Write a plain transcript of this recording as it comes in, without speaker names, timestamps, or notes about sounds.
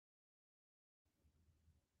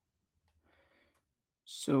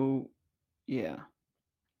So, yeah,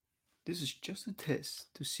 this is just a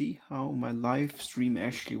test to see how my live stream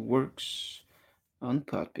actually works on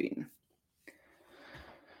Podbean.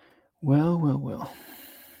 Well.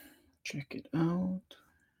 Check it out.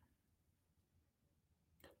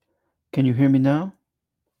 Can you hear me now?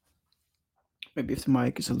 Maybe if the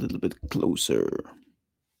mic is a little bit closer.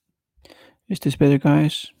 Is this better,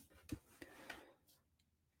 guys?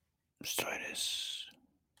 Let's try this.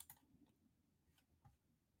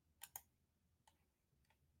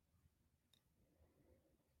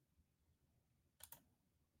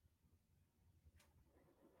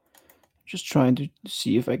 Just trying to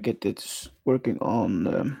see if I get this working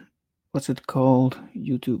on what's it called?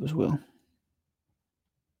 YouTube as well.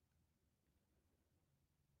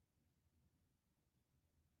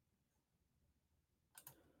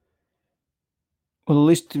 Well, at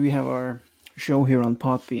least we have our show here on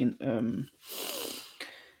Podbean.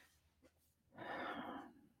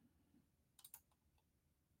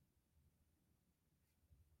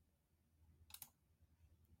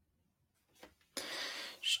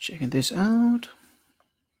 Just checking this out.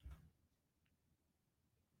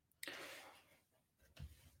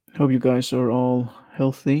 Hope you guys are all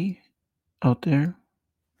healthy out there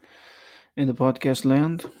in the podcast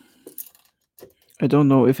land. I don't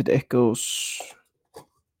know if it echoes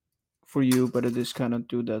for you, but it is kind of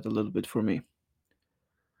do that a little bit for me.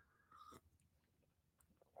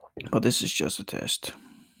 But this is just a test.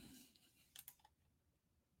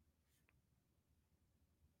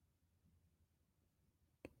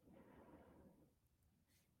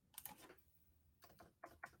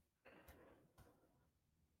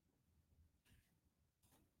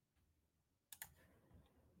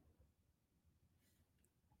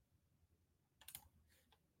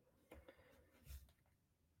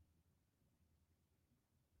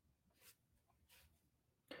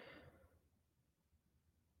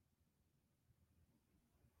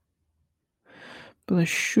 But I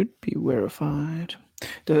should be verified.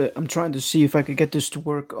 I'm trying to see if I could get this to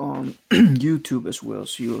work on YouTube as well,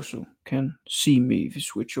 so you also can see me if you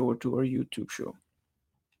switch over to our YouTube show.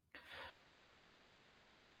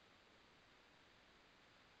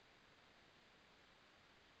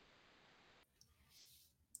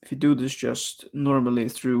 If you do this just normally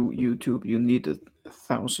through YouTube, you need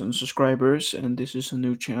 1,000 subscribers, and this is a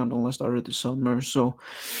new channel. I started this summer, so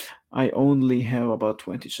I only have about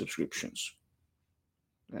 20 subscriptions,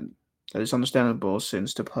 and that is understandable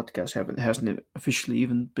since the podcast hasn't officially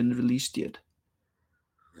even been released yet.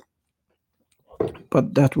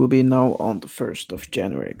 But that will be now on the 1st of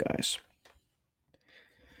January, guys.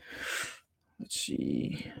 Let's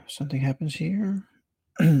see. Something happens here.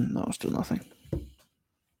 No, still nothing.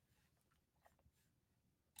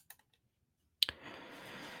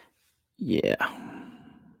 Yeah.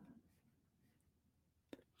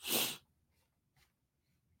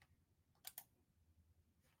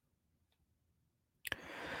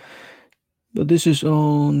 But this is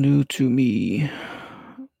all new to me.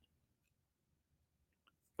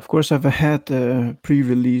 Of course, I've had the pre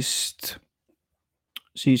released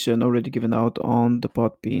season already given out on the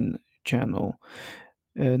Podbean channel.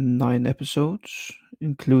 9 episodes,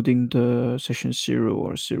 including the session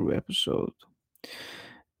 0 episode.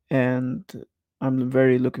 And I'm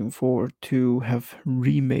very looking forward to have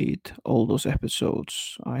remade all those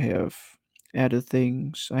episodes. I have added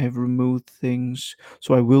things, I have removed things,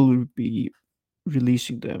 so I will be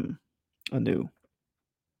releasing them anew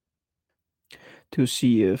to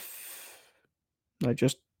see if I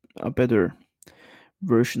just a better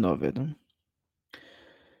version of it.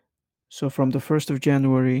 So from the 1st of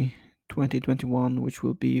January 2021, which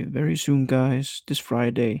will be very soon, guys, this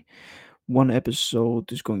Friday, one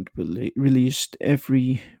episode is going to be released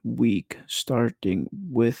every week, starting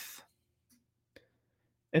with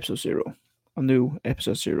episode 0, a new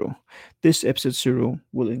episode 0. This episode 0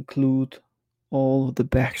 will include all the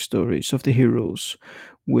backstories of the heroes,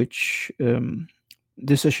 which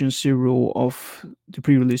the session 0 of the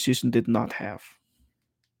pre release season did not have.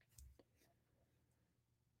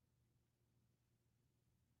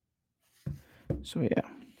 So, yeah.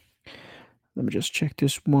 Let me just check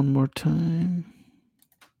this one more time.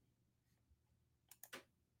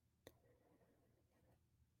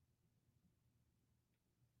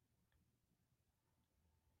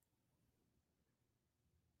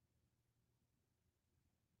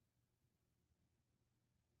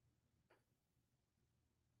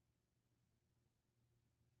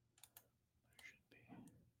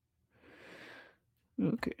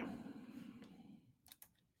 Okay.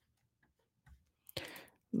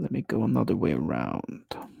 Let me go another way around.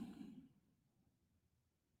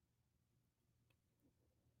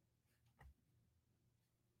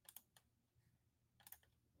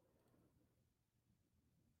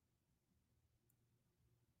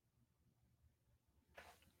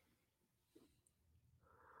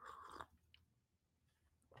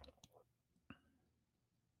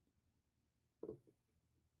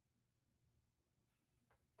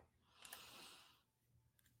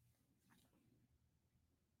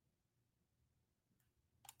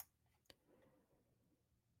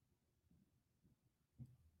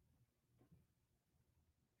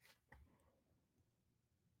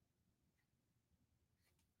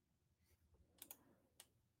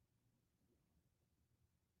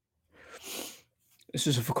 This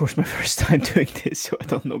is, of course, my first time doing this, so I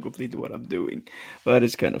don't know completely what I'm doing, but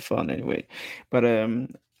it's kind of fun anyway. But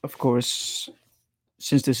of course,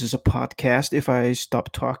 since this is a podcast, if I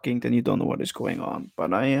stop talking, then you don't know what is going on.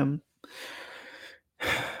 But I am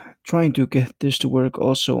trying to get this to work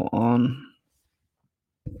also on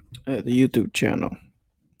the YouTube channel.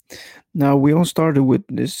 Now, we all started with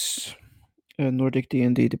this Nordic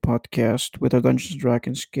DnD, the podcast, with a Dungeons and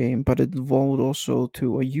Dragons game, but it evolved also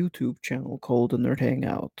to a YouTube channel called the Nerd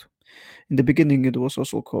Hangout. In the beginning, it was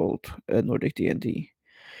also called Nordic DnD,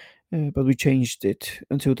 but we changed it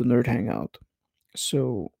until the Nerd Hangout.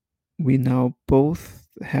 So we now both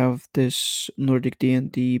have this Nordic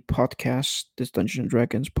D&D podcast, this Dungeons and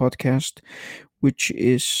Dragons podcast, which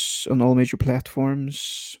is on all major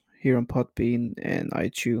platforms here on Podbean and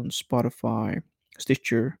iTunes, Spotify,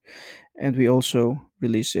 Stitcher, and we also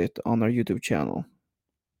release it on our YouTube channel,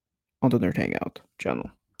 on the Nerd Hangout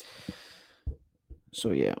channel.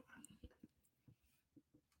 So yeah.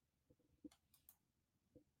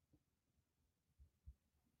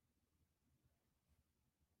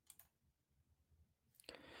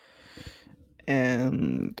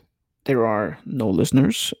 And there are no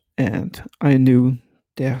listeners, and I knew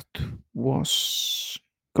that was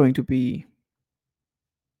going to be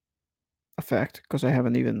a fact because I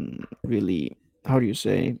haven't even really, how do you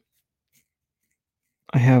say,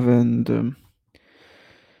 I haven't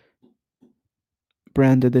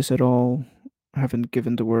branded this at all. I haven't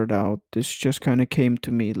given the word out. This just kind of came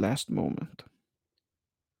to me last moment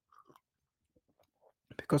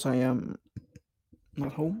because I am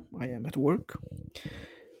not home. I am at work.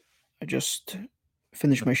 I just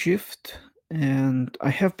finished my shift and I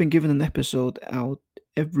have been given an episode out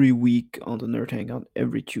every week on the Nerd Hangout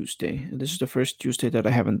every Tuesday. And this is the first Tuesday that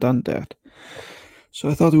I haven't done that. So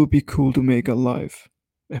I thought it would be cool to make a live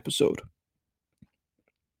episode.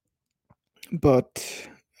 But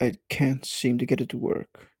I can't seem to get it to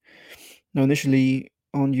work. Now, initially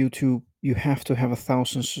on YouTube, you have to have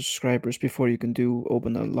 1,000 subscribers before you can do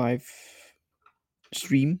open a live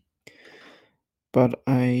stream. But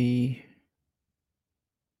I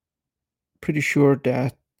pretty sure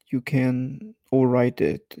that you can override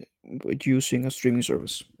it with using a streaming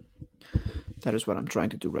service. That is what I'm trying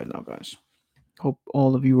to do right now, guys. Hope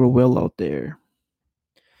all of you are well out there,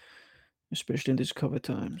 especially in these COVID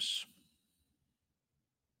times.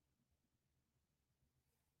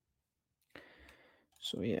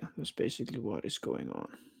 So yeah, that's basically what is going on.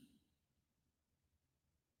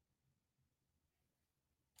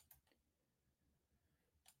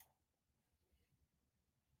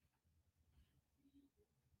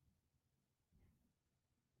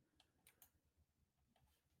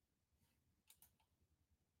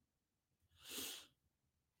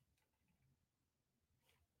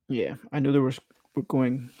 Yeah, I knew there was were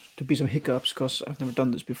going to be some hiccups because I've never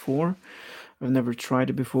done this before. I've never tried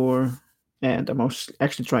it before, and I'm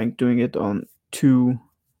actually trying doing it on two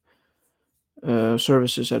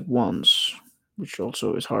services at once, which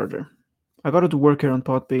also is harder. I got it to work here on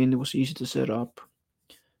Podbean. It was easy to set up.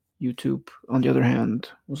 YouTube, on the other hand,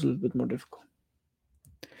 was a little bit more difficult.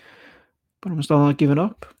 But I'm still not giving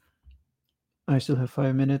up. I still have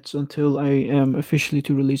 5 minutes until I am officially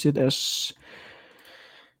to release it as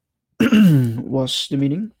was the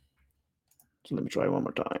meaning. So let me try one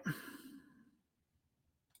more time.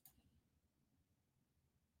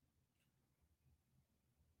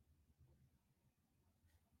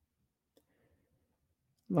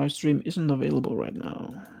 Live stream isn't available right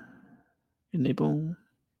now. Enable.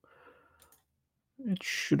 It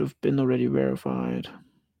should have been already verified.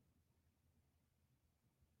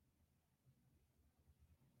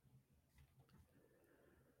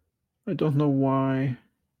 I don't know why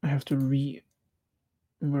I have to re-verify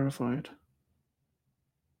it.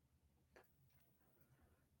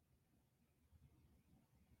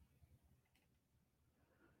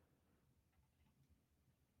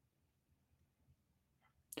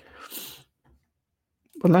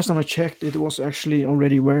 But last time I checked, it was actually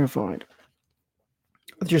already verified.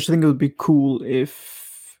 I just think it would be cool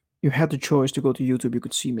if you had the choice to go to YouTube, you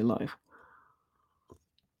could see me live.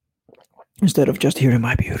 Instead of just hearing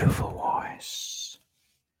my beautiful voice.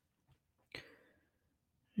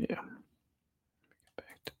 Yeah.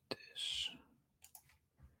 Back to this.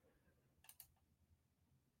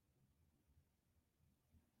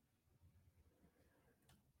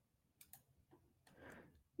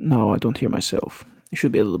 No, I don't hear myself. It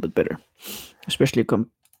should be a little bit better, especially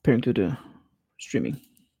comparing to the streaming.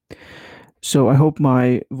 So I hope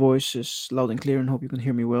my voice is loud and clear and hope you can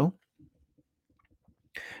hear me well.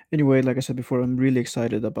 Anyway, like I said before, I'm really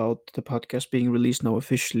excited about the podcast being released now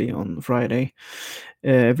officially on Friday,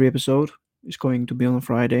 every episode. is going to be on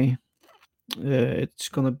Friday. It's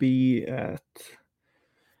gonna be at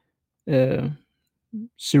uh,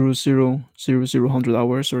 0000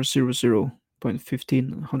 or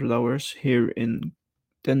 00.1500 here in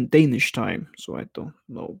then Danish time. So I don't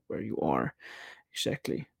know where you are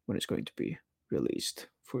exactly when it's going to be released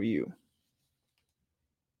for you.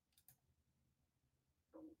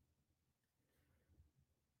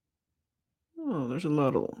 Oh, there's a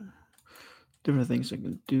lot of different things I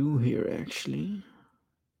can do here actually.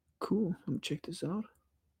 Cool. Let me check this out.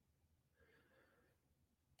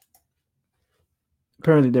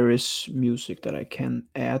 Apparently there is music that I can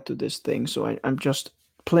add to this thing, so I'm just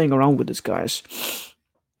playing around with this, guys.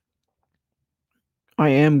 I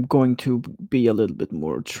am going to be a little bit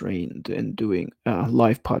more trained in doing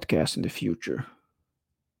live podcasts in the future.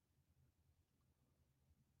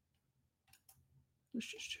 Let's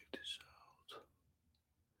just check this out.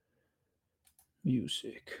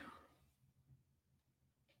 Music.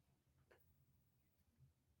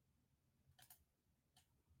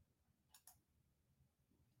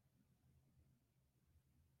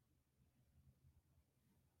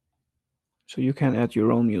 So you can add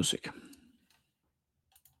your own music.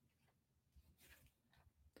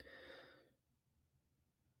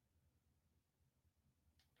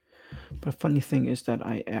 But funny thing is that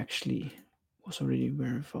I actually was already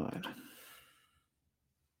verified.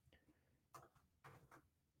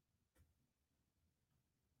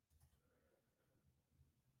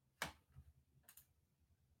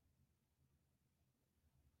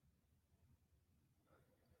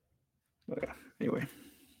 Oh yeah. Anyway.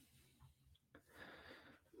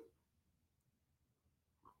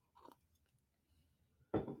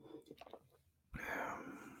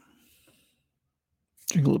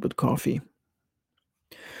 Drink a little bit of coffee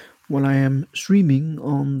while I am streaming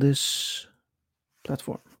on this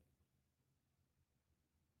platform.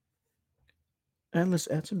 And let's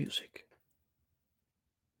add some music.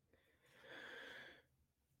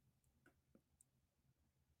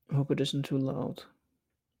 I hope it isn't too loud.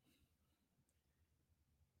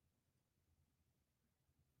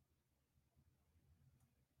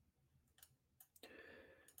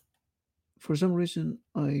 For some reason,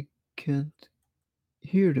 I can't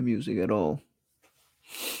hear the music at all.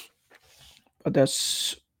 But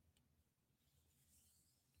that's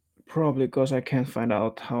probably because I can't find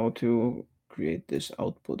out how to create this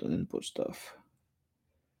output and input stuff.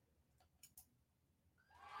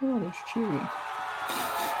 Oh, there's Chewy.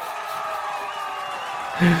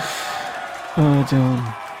 Oh,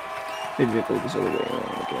 damn. Maybe I go this other way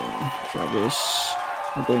around again. Try this.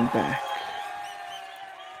 I'm going back.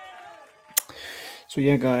 So,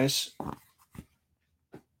 yeah, guys.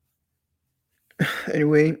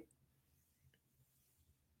 Anyway,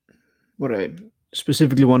 what I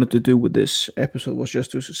specifically wanted to do with this episode was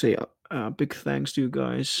just to say a big thanks to you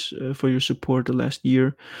guys for your support the last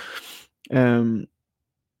year. Um,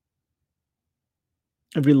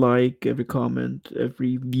 every like, every comment,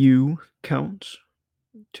 every view counts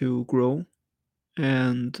to grow.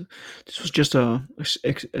 And this was just a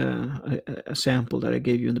sample that I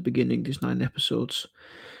gave you in the beginning. These 9 episodes,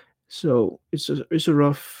 so it's a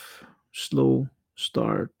rough, slow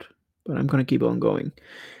start, but I'm gonna keep on going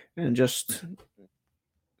and just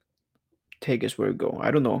take us where we go.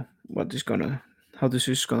 I don't know how this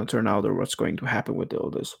is gonna turn out or what's going to happen with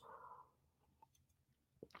all this.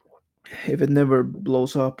 If it never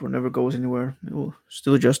blows up or never goes anywhere, it will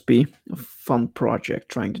still just be a fun project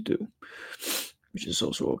trying to do, which is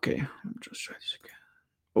also okay. I'm just trying this again.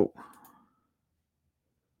 Oh,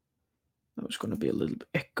 there's gonna be a little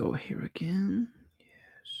echo here again. Yes.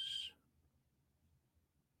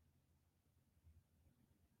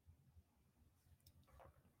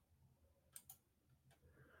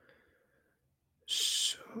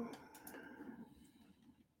 So.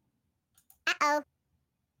 Uh-oh.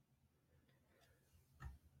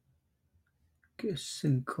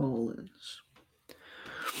 Kissing Collins.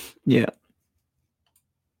 Yeah.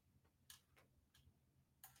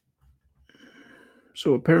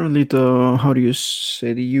 So apparently the how do you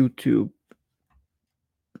say the YouTube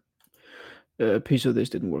piece of this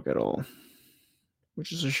didn't work at all,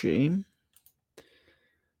 which is a shame.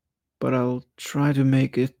 But I'll try to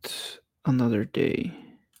make it another day.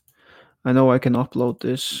 I know I can upload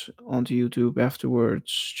this onto YouTube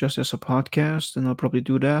afterwards just as a podcast, and I'll probably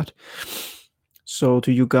do that. So,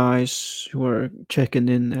 to you guys who are checking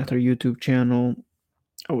in at our YouTube channel,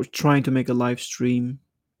 I was trying to make a live stream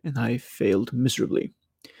and I failed miserably.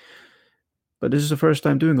 But this is the first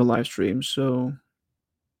time doing a live stream, so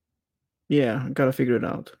yeah, I gotta figure it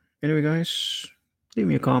out. Anyway, guys, leave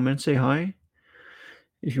me a comment, say hi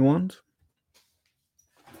if you want.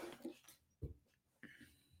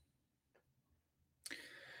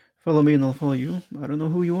 Follow me and I'll follow you. I don't know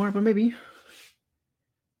who you are, but maybe.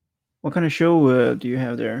 What kind of show do you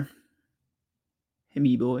have there?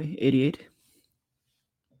 Hemi Boy 88.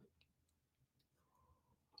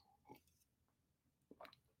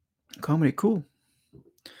 Comedy, cool.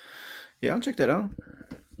 Yeah, I'll check that out.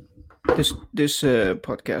 This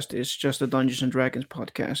podcast is just a Dungeons and Dragons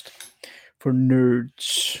podcast for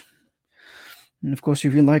nerds. And of course,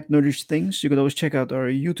 if you like nerdish things, you could always check out our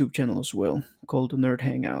YouTube channel as well, called the Nerd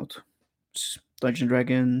Hangout. It's Dungeons and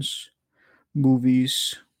Dragons,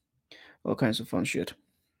 movies, all kinds of fun shit.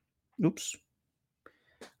 Oops,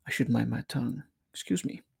 I should mind my tongue. Excuse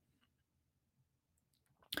me.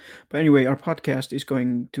 But anyway, our podcast is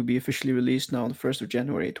going to be officially released now on the 1st of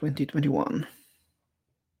January 2021.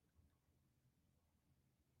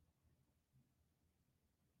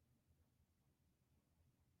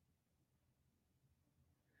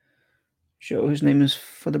 Show his name is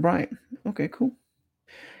Father Brian. Okay, cool.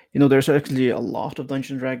 You know, there's actually a lot of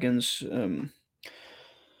Dungeons and Dragons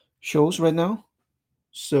shows right now.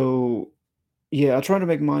 So, yeah, I try to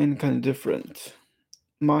make mine kind of different.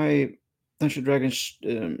 My Dungeons and Dragons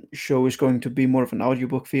show is going to be more of an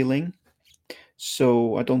audiobook feeling.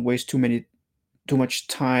 So I don't waste too much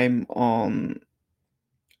time on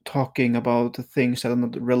talking about the things that are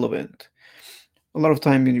not relevant. A lot of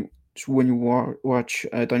time when you watch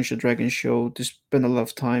a Dungeons and Dragons show, they spend a lot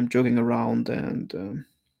of time joking around and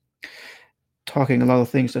talking a lot of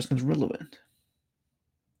things that's not relevant.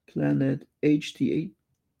 Planet HD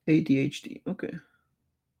ADHD. Okay.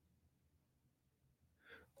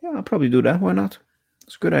 Yeah, I'll probably do that. Why not?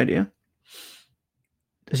 It's a good idea.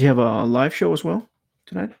 Does he have a live show as well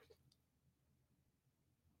tonight?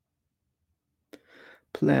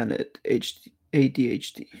 Planet HD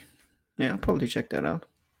ADHD. Yeah, I'll probably check that out.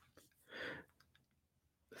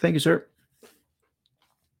 Thank you, sir.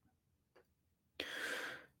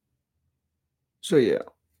 So yeah,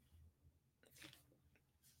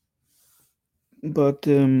 but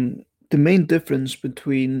the main difference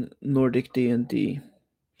between Nordic D&D,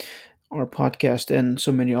 our podcast, and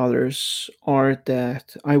so many others are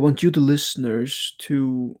that I want you, the listeners,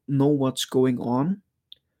 to know what's going on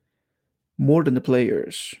more than the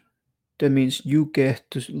players. That means you get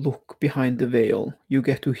to look behind the veil. You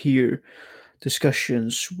get to hear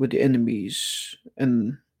discussions with the enemies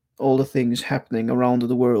and all the things happening around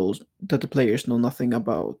the world that the players know nothing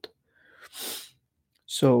about.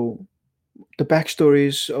 So the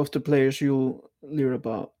backstories of the players you'll learn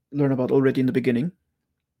about already in the beginning.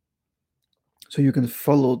 So you can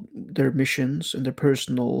follow their missions and their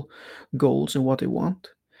personal goals and what they want,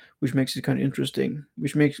 which makes it kind of interesting.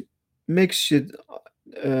 Which makes it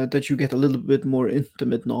that you get a little bit more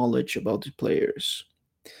intimate knowledge about the players,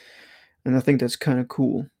 and I think that's kind of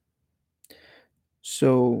cool.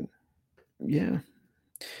 So yeah,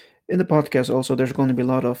 in the podcast also there's going to be a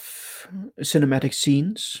lot of cinematic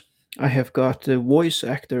scenes. I have got the voice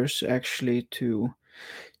actors actually to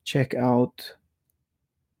check out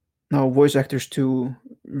now, voice actors to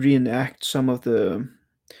reenact some of the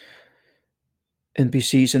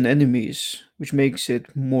NPCs and enemies, which makes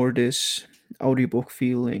it more this audiobook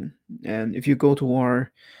feeling. And if you go to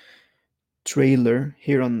our trailer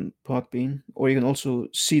here on Podbean, or you can also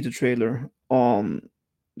see the trailer on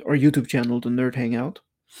our YouTube channel, the Nerd Hangout,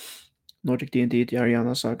 Nordic D&D, the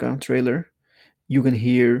Ariana Saga trailer, you can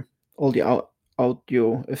hear all the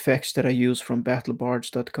audio effects that I use from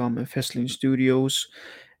battlebards.com and Festling Studios,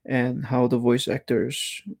 and how the voice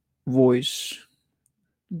actors voice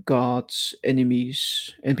gods,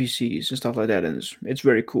 enemies, NPCs, and stuff like that. And it's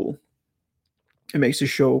very cool. It makes the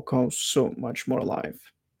show come so much more alive.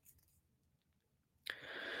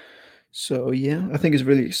 So yeah, I think it's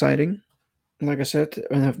really exciting. Like I said,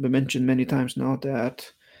 and I've been mentioned many times now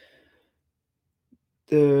that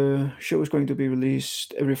the show is going to be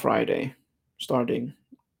released every Friday, starting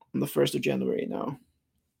on the 1st of January now.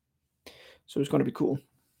 So it's going to be cool.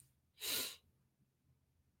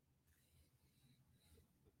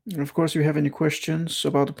 And of course, if you have any questions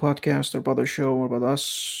about the podcast or about the show or about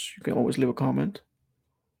us, you can always leave a comment.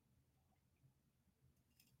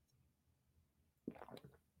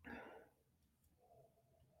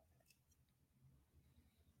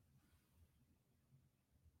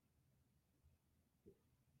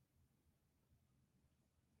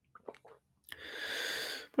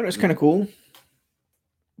 But it's kind of cool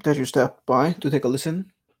that you stopped by to take a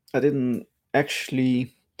listen. I didn't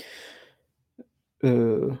actually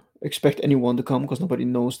expect anyone to come because nobody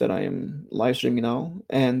knows that I am live streaming now.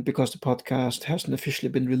 And because the podcast hasn't officially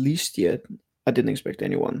been released yet, I didn't expect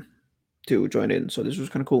anyone to join in. So this was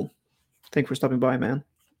kind of cool. Thanks for stopping by, man.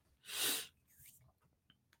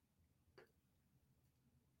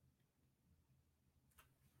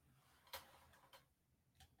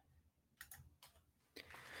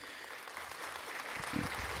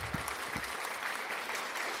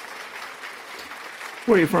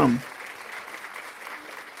 Where are you from?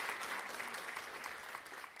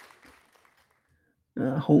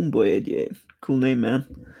 Homeboy 88. Cool name, man.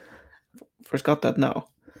 First got that now.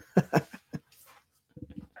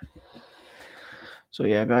 So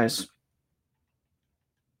yeah, guys.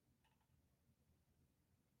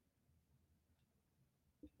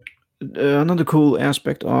 Another cool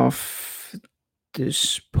aspect of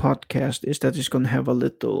this podcast is that it's gonna have a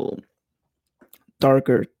little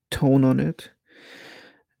darker tone on it.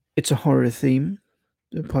 It's a horror theme,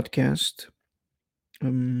 the podcast.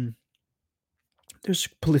 Um, there's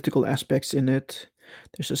political aspects in it.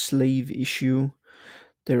 There's a slave issue.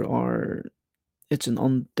 There are. It's an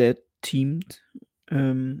undead themed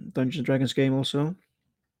Dungeons and Dragons game also,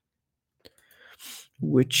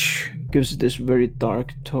 which gives it this very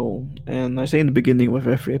dark tone. And I say in the beginning of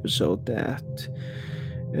every episode that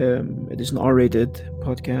it is an R-rated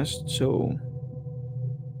podcast, so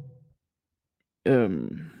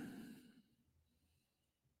um,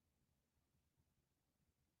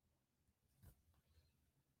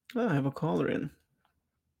 I have a caller in.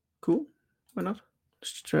 Cool. Why not?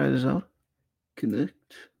 Let's try this out.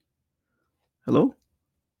 Connect. Hello?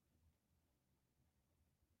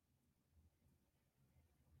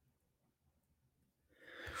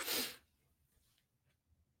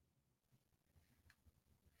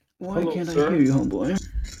 Why Hello, can't I sir. hear you, homeboy?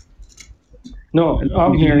 No, Hello,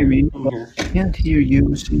 I'm you can hear here. me, I'm but here. I can't hear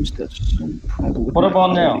you. Seems there's some problem with What my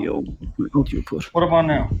about now? audio. My audio put. What about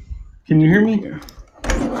now? Can you hear Go me? here.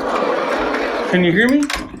 Can you hear me?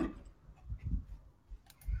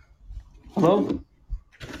 Hello?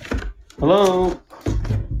 Hello?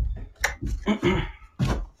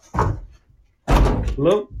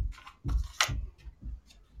 Hello?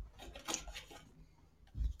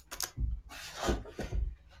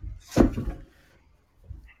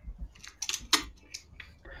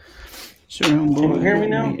 Sir, Can you hear me homeboy,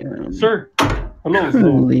 now? I am Sir? Hello, hello.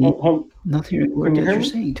 currently Oh, not hearing a can word you that hear you're me?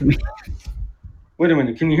 saying to me. Wait a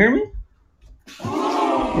minute. Can you hear me?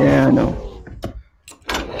 Yeah, I know.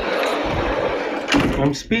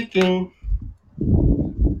 I'm speaking.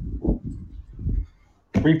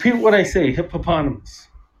 Repeat what I say, hippopotamus.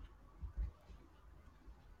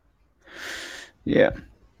 Yeah.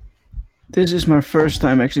 This is my first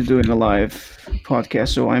time actually doing a live podcast,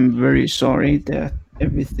 so I'm very sorry that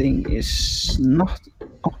everything is not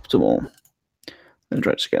optimal. Let me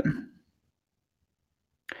try this again.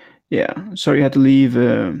 Yeah, sorry you had to leave,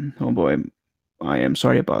 homeboy. I am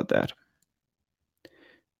sorry about that.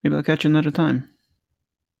 Maybe I'll catch you another time.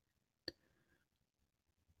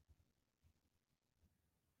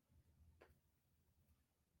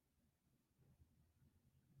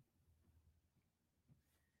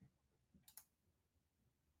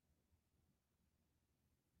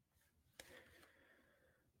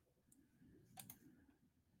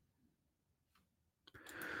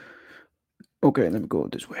 Okay, let me go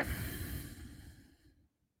this way.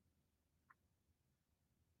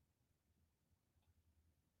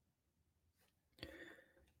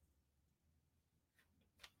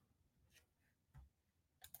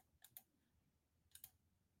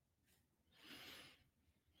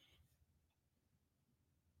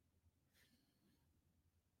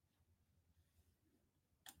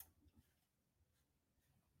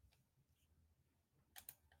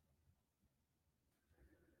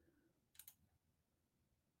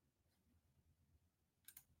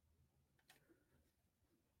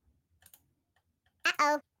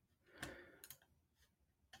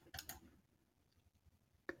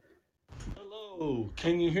 Hello.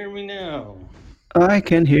 Can you hear me now? I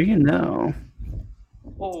can hear you now.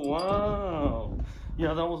 Oh, wow.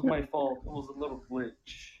 Yeah, that was my fault. It was a little glitch.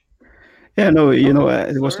 Yeah, no, Hello,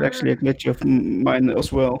 it was actually a sir. glitch of mine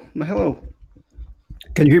as well. Hello.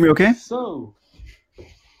 Can you hear me okay? So,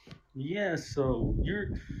 yeah, so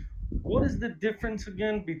what is the difference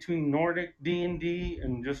again between Nordic D&D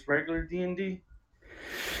and just regular D&D?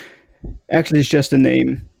 Actually, it's just a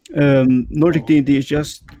name. Nordic Oh. D&D is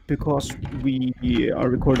just because we are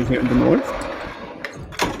recording here in the north.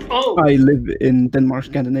 Oh, I live in Denmark,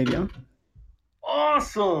 Scandinavia.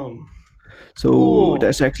 awesome. So Cool.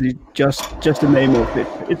 that's actually just the name of it.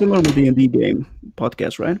 It's a normal D&D game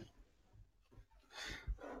podcast, right?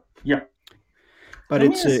 Yeah. But Let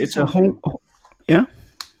me ask you it's a home. something. Yeah.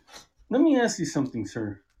 Let me ask you something,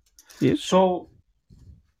 sir. Yes. So,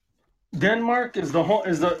 Denmark is the home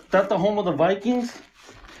is the home of the Vikings?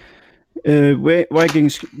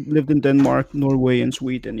 Vikings lived in Denmark, Norway, and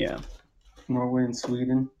Sweden. Yeah. Norway and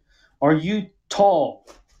Sweden. Are you tall?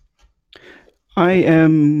 I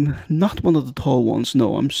am not one of the tall ones.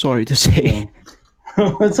 No, I'm sorry to say.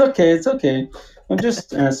 No. It's okay. It's okay. I'm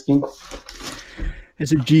just asking.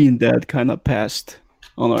 It's a gene that kind of passed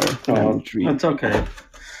on our family Oh, tree, that's okay.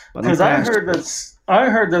 but I'm Because I fast.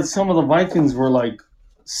 heard that some of the Vikings were like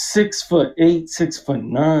 6'8",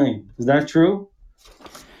 6'9". Is that true?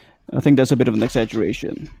 I think that's a bit of an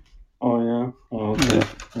exaggeration. Oh yeah. Oh, Yeah. okay.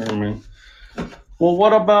 Never mind. Well,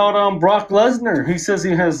 what about Brock Lesnar? He says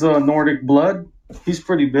he has Nordic blood. He's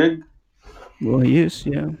pretty big. Well, he is.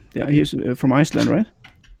 Yeah. Yeah. He's from Iceland, right?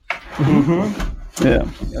 Mm-hmm. Mm-hmm. Yeah.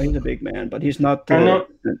 Yeah. He's a big man, but he's not I know.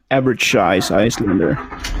 an average size Icelander.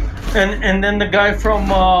 And then the guy from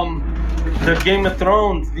the Game of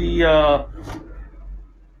Thrones, the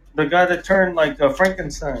guy that turned like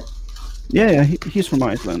Frankenstein. Yeah. Yeah. He's from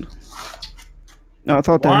Iceland. No, I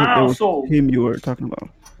thought that that Wow. was So, him you were talking about.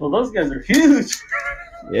 well, those guys are huge.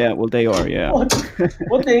 Yeah. Well, they are. Yeah. What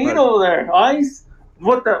they eat But over there? Ice?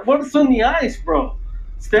 What's in the ice, bro?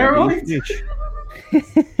 they eat Steroids? fish.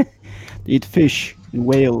 They eat fish and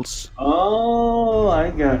whales. Oh,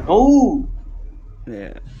 I got. Oh,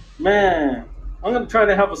 Yeah. man, I'm gonna try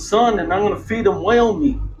to have a son, and I'm gonna feed him whale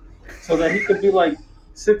meat so that he could be like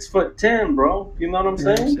 6'10", bro. You know what I'm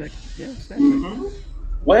Yeah. saying? Exactly. Yeah. Exactly. Mm-hmm.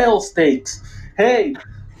 Whale steaks. Hey,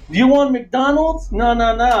 do you want McDonald's? No,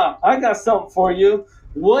 no, no. I got something for you.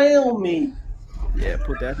 Whale meat. Yeah.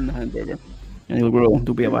 Put that in the hamburger, and he'll grow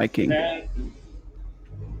to be a Viking. Exactly.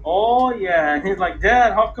 Oh yeah, and he's like,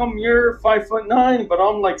 Dad, how come you're 5'9", but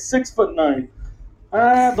I'm like 6'9"?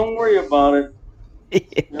 Ah, don't worry about it.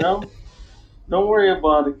 You know, don't worry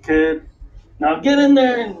about it, kid. Now get in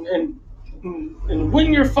there and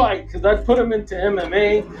win your fight, because I'd put him into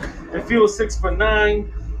MMA. If he was 6'9",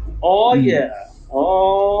 Mm.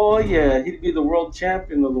 oh yeah, he'd be the world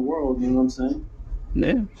champion of the world. You know what I'm saying?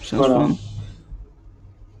 Yeah. Sounds But fun.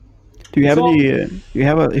 Do you have so any? You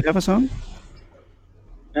have a son?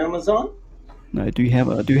 Amazon? No. Do you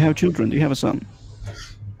have children? Do you have a son?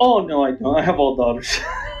 Oh no, I don't. I have all daughters.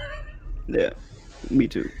 Yeah. Me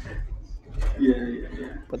too. Yeah, yeah, yeah.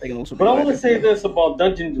 But they can also be But I want to either. say this about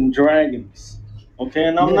Dungeons and Dragons, okay?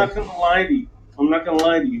 And I'm Yeah. not gonna lie to you. I'm not gonna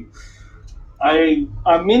lie to you. I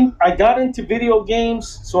got into video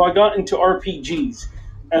games, so I got into RPGs,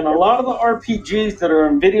 and a lot of the RPGs that are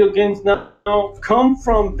in video games now come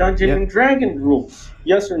from Dungeon Yeah. and Dragon rules.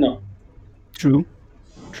 Yes or no? True.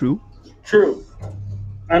 True. True.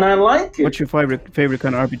 And I like it. What's your favorite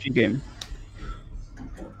kind of RPG game?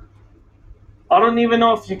 I don't even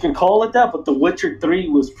know if you can call it that, but The Witcher 3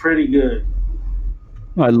 was pretty good.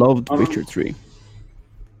 I loved I don't. Witcher 3.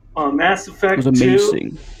 Mass It was Effect 2.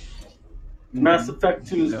 amazing. Mass Hmm. Effect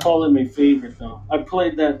 2 is Yeah. probably my favorite though. I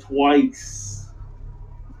played that twice.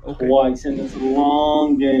 Okay. Twice, and it's a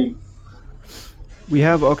long game. We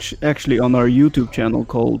have actually on our YouTube channel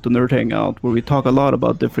called The Nerd Hangout, where we talk a lot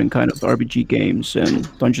about different kind of RPG games and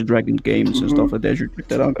Dungeon Dragon games and stuff Hmm. like that. You should check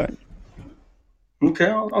that out, guys. Okay,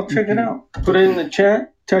 I'll check it Okay. out. Put it in the chat. Yeah.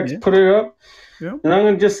 Text, put it up. Yeah. And I'm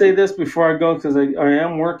gonna just say this before I go, because I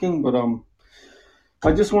am working, but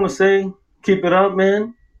I just want to say, keep it up,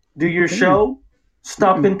 man. Do your Thank you. show. Thank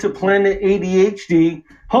Stop you. into Planet ADHD.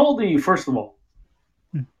 How old are you, first of all?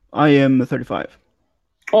 I am 35.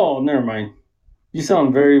 Oh, never mind. You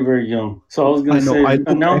sound very, very young. So I was I gonna know. I say look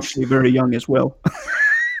announce. actually very young as well.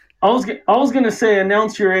 I was gonna say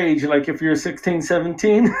announce your age, like if you're 16,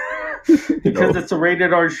 17, because No. it's a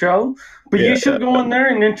rated R show. But Yeah. you should go in there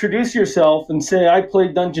and introduce yourself and say, I play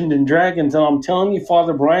Dungeons and Dragons, and I'm telling you,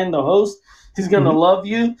 Father Brian, the host, he's gonna Hmm. love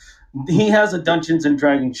you. He has a Dungeons and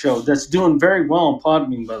Dragons show that's doing very well on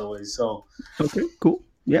Podbean, by the way. So Okay. Cool.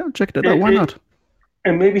 Yeah. Check that out. it, Why it not?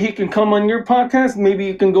 and maybe he can come on your podcast. Maybe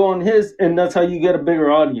you can go on his, and that's how you get a bigger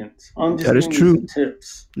audience. I'm That just is giving you some true.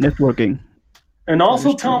 tips. Networking. And That is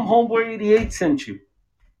also tell true. him Homeboy88 sent you,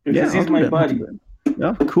 Yeah. because I'll he's do my that. I'll do buddy. that.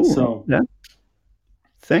 Yeah. Cool. So, Yeah.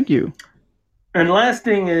 Thank you. and last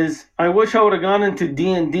thing is, I wish I would have gone into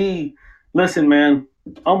D&D. Listen, man,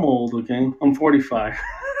 I'm old, okay? I'm 45.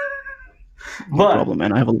 No But problem,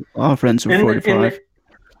 man. I have a lot of friends who are in the in 45.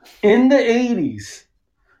 the in the 80s,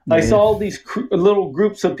 I Yeah. saw these little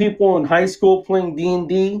groups of people in high school playing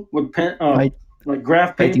D&D with I like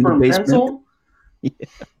graph hiding in the paper and basement. pencil,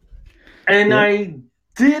 and Yeah. I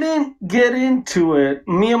didn't get into it.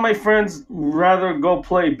 Me and my friends rather go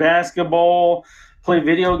play basketball, play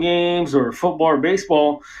video games, or football or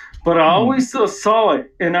baseball. But I Mm. always still saw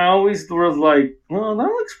it, and I always was like, "Well, that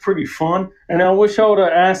looks pretty fun." And I wish I would have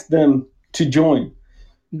asked them to join,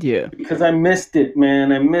 Yeah. because I missed it,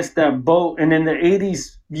 man. I missed that boat. And in the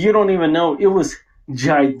 '80s, you don't even know, it was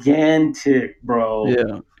gigantic, bro.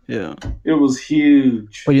 Yeah. Yeah. It was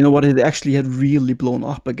huge. But you know what? It actually had really blown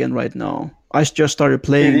up again right now. I just started It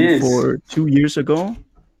playing is. for 2 years ago,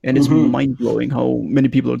 and it's Mm-hmm. mind blowing how many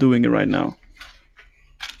people are doing it right now.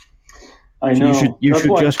 I So know. you That's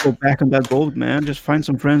should why just go back on that boat, man. Just find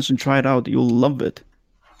some friends and try it out. You'll love it.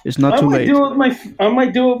 It's not I too might late. do it with I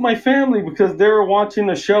might do it with my family because they were watching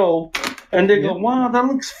the show, and they Yeah, go, "Wow, that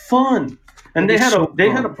looks fun." And it is so they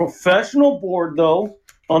had a fun. professional board though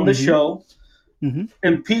on the Mhm. show Mhm.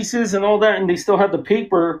 and pieces and all that, and they still had the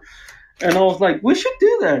paper. And I was like, "We should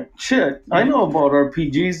do that." Shit, I Yeah. know about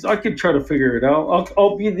RPGs. I could try to figure it out.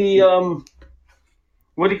 I'll be the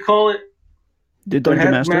what do you call it? The The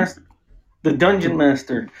dungeon master. headmaster, the The dungeon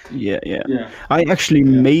master. Yeah, yeah. Yeah, I actually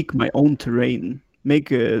yeah. make my own terrain, make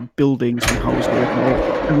buildings and houses and all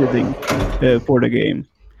everything for the game.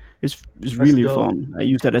 It's That's really dope. fun. I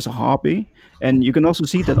use that as a hobby, and you can also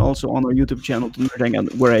see that also on our YouTube channel, The Nerd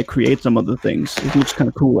Hangout, where I create some of the things. It looks kind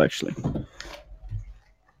of cool, actually.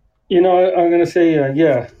 I'm gonna say,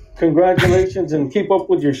 yeah, congratulations and keep up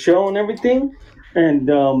with your show and everything. And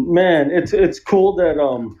man, it's cool that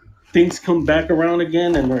things come back around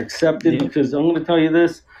again and they're accepted. Yeah. Because I'm gonna tell you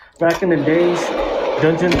this: back in the days,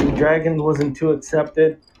 Dungeons and Dragons wasn't too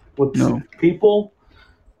accepted with No. people,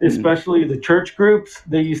 Mm. especially the church groups.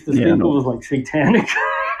 They used to Yeah. think it No. was like satanic.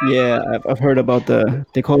 Yeah. I've heard about the.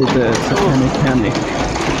 They call it the satanic panic.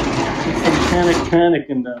 Satanic panic,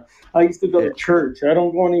 and I used to go Yeah. to church. I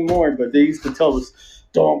don't go anymore, but they used to tell us,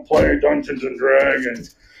 don't play Dungeons and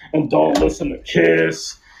Dragons, and don't listen to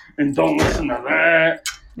Kiss, and don't Yeah. listen to that.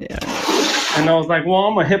 Yeah. I know. And I was like, well,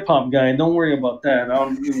 I'm a hip hop guy. Don't worry about that. I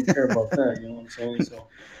don't even care about that. You know what I'm saying? So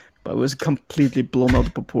But it was completely blown out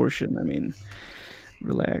of proportion. I mean,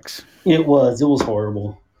 relax. it was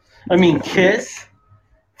horrible. I mean, Yeah. Kiss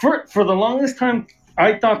for the longest time,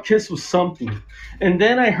 I thought Kiss was something, and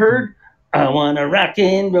then I Mm. heard, I wanna rock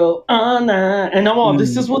and roll all night, and I'm all,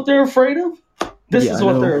 this is Mm. what they're afraid of. This Yeah. is I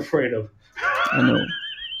what know. they're afraid of. I know.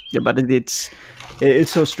 Yeah, but it's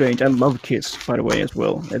so strange. I love Kiss, by the way, as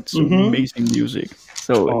well. It's Mm-hmm. amazing music.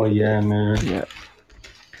 So Oh yeah, man. yeah,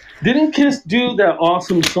 Didn't Kiss do that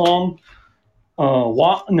awesome song?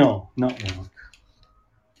 Walk? No, not Walk.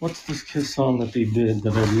 What's this Kiss song that they did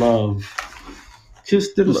that I love?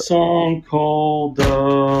 Kiss did a Lo- song called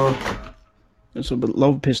so but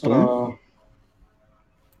Love Pistol, uh,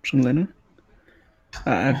 something like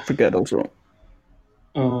that. I forget also.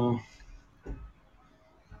 uh,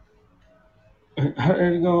 how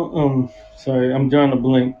did it go? Sorry, I'm drawing a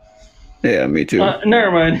blank. Yeah, me too.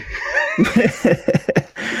 Never mind.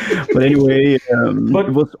 But anyway, it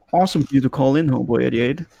But was awesome for you to call in, Homeboy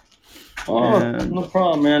 88. oh, And no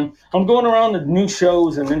problem, man. I'm going around to new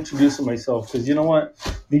shows and introducing myself because you know what?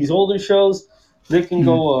 These older shows, they can mm,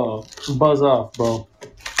 go buzz off, bro.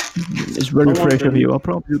 it's I very want fresh of them you. I'll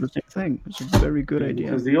probably do the same thing. It's a very good idea.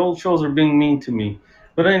 because the old shows are being mean to me.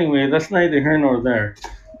 But anyway, that's neither here nor there.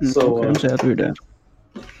 So Okay, I'm sad to hear that.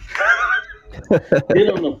 they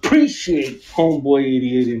don't appreciate Homeboy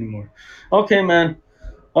 88 anymore. Okay, man.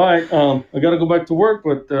 All right. I got to go back to work,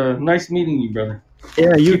 but nice meeting you, brother.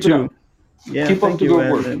 Yeah, you Keep it too. up. Yeah, Keep up thank the you,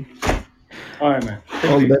 good and work. All right, man.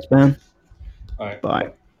 Take all it the easy. best, man. All right. Bye.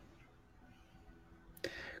 Bye.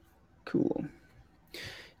 Cool.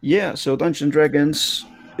 Yeah, so Dungeons and Dragons,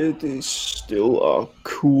 it is still a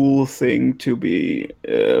cool thing to be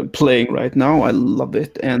playing right now. I love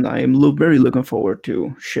it, and I am very looking forward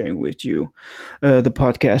to sharing with you the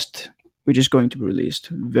podcast, which is going to be released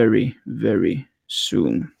very, very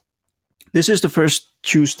soon. This is the first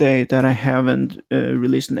Tuesday that I haven't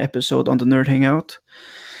released an episode on the Nerd Hangout,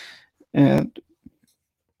 and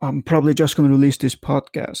I'm probably just going to release this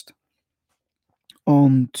podcast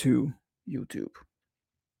onto YouTube.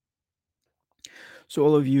 So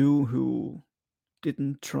all of you who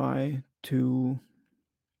didn't try to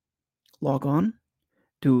log on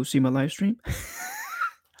to see my live stream.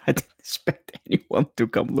 I didn't expect anyone to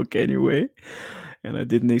come look anyway. And I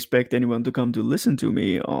didn't expect anyone to come to listen to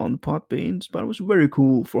me on Podbeans, but it was very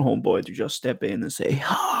cool for Homeboy to just step in and say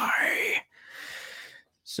hi.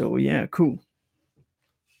 So yeah, cool.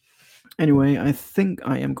 Anyway, I think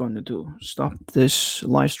I am going to stop this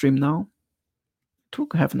live stream now. It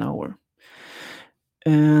took half an hour.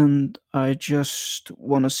 And I just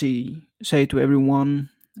want to say to everyone,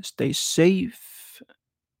 stay safe,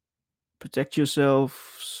 protect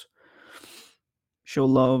yourselves, show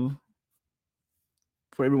love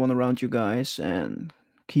for everyone around you guys, and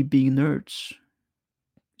keep being nerds.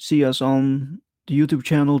 See us on the YouTube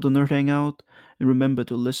channel, The Nerd Hangout, and remember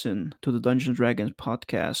to listen to the Dungeons and Dragons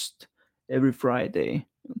podcast every Friday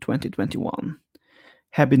in 2021.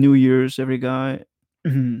 Happy New Year's, every guy.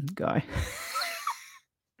 Guy.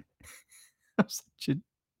 I'm such a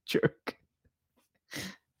jerk.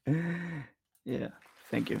 Yeah,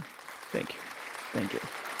 thank you. Thank you. Thank you.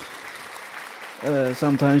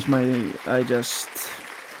 Sometimes I just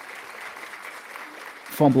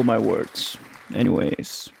fumble my words.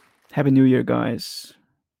 Anyways, happy New Year, guys,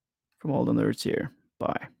 from all the nerds here.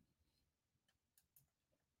 Bye.